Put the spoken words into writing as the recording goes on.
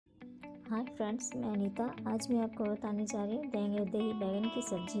Hi friends, मैं अनीता। आज मैं आपको बताने जा रही हूँ दही बैंगन की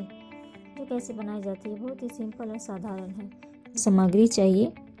सब्जी जो कैसे बनाई जाती है। बहुत ही सिंपल और साधारण है। सामग्री चाहिए: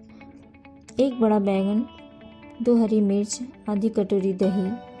 1 बड़ा बैंगन, 2 हरी मिर्च, आधी कटोरी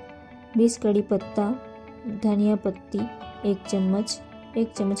दही, 20 कड़ी पत्ता, धनिया पत्ती 1 चम्मच,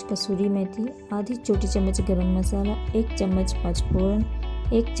 1 चम्मच कसूरी मेथी, आधी छोटी चम्मच गरम मसाला, 1 चम्मच पचफोरन,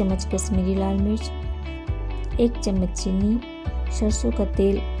 1 चम्मच कश्मीरी लाल मिर्च, 1 चम्मच चीनी, सरसों का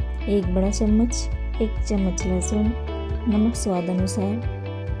तेल 1 बड़ा चम्मच, 1 चम्मच लहसुन, नमक स्वाद अनुसार,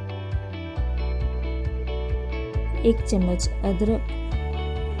 1 चम्मच अदरक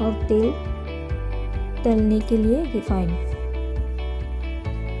और तेल तलने के लिए रिफाइंड।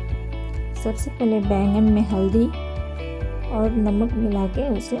 सबसे पहले बैंगन में हल्दी और नमक मिला के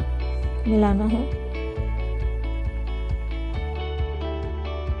उसे मिलाना है।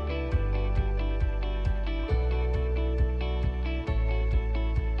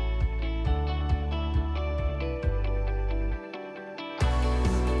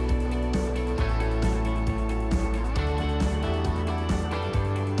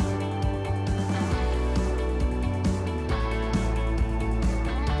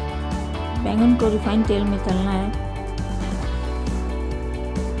 बैंगन को रिफाइंड तेल में तलना है।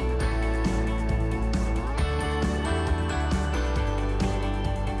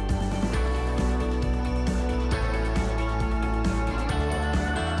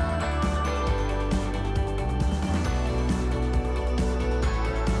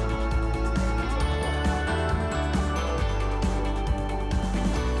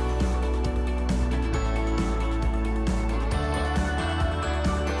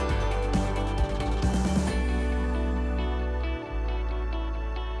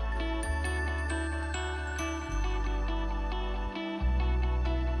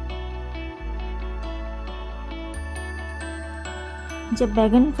 जब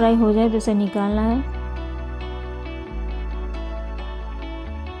बैंगन फ्राई हो जाए तो उसे निकालना है।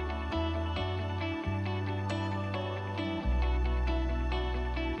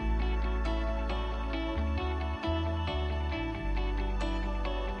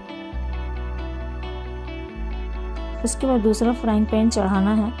 उसके बाद दूसरा फ्राइंग पैन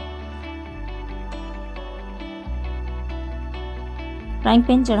चढ़ाना है। फ्राइंग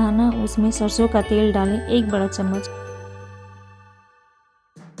पैन चढ़ाना, उसमें सरसों का तेल डालें 1 बड़ा चम्मच।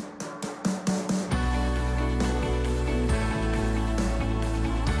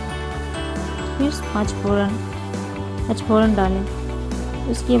 फिर पचफोरन डालें।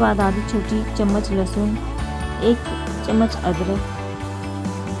 उसके बाद आधी छोटी चम्मच लहसुन, 1 चम्मच अदरक,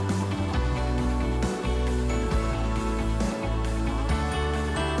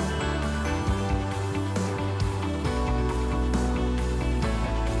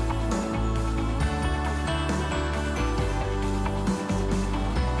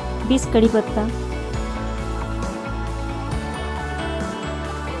 बीस कड़ी पत्ता,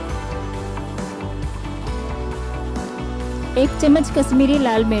 1 चम्मच कश्मीरी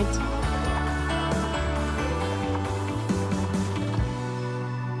लाल मिर्च,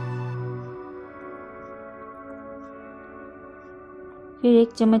 फिर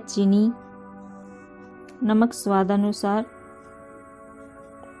 1 चम्मच चीनी, नमक स्वाद अनुसार।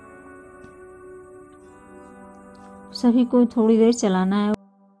 सभी को थोड़ी देर चलाना है।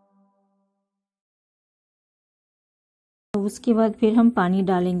 उसके बाद फिर हम पानी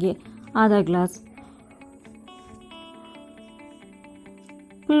डालेंगे आधा ग्लास।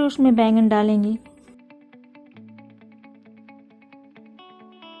 फिर उसमें बैंगन डालेंगे।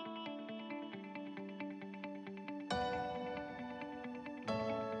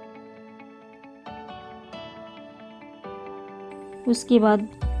 उसके बाद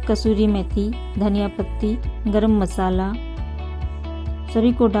कसूरी मेथी, धनिया पत्ती, गरम मसाला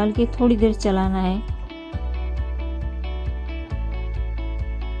सभी को डाल के थोड़ी देर चलाना है।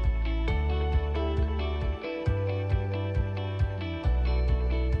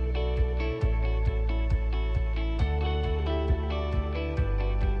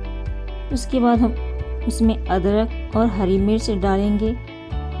 उसके बाद हम उसमें अदरक और हरी मिर्च डालेंगे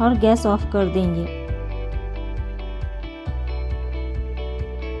और गैस ऑफ कर देंगे।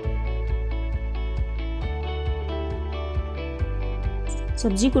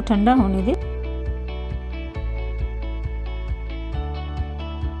 सब्जी को ठंडा होने दें।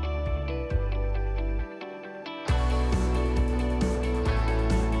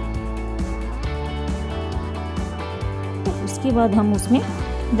 उसके बाद हम उसमें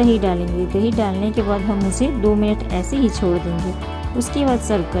दही डालेंगे। दही डालने के बाद हम उसे 2 मिनट ऐसे ही छोड़ देंगे। उसके बाद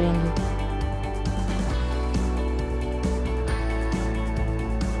सर्व करेंगे।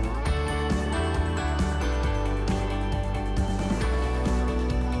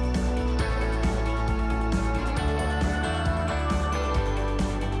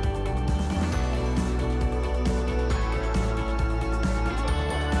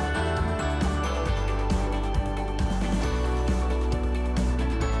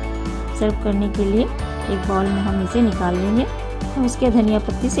 सर्व करने के लिए एक बाउल में हम इसे निकाल लेंगे और उसके धनिया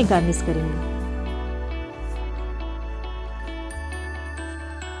पत्ती से गार्निश करेंगे।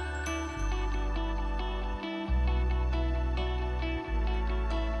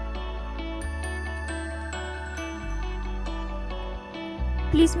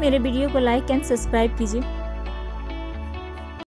 प्लीज़ मेरे वीडियो को लाइक एंड सब्सक्राइब कीजिए।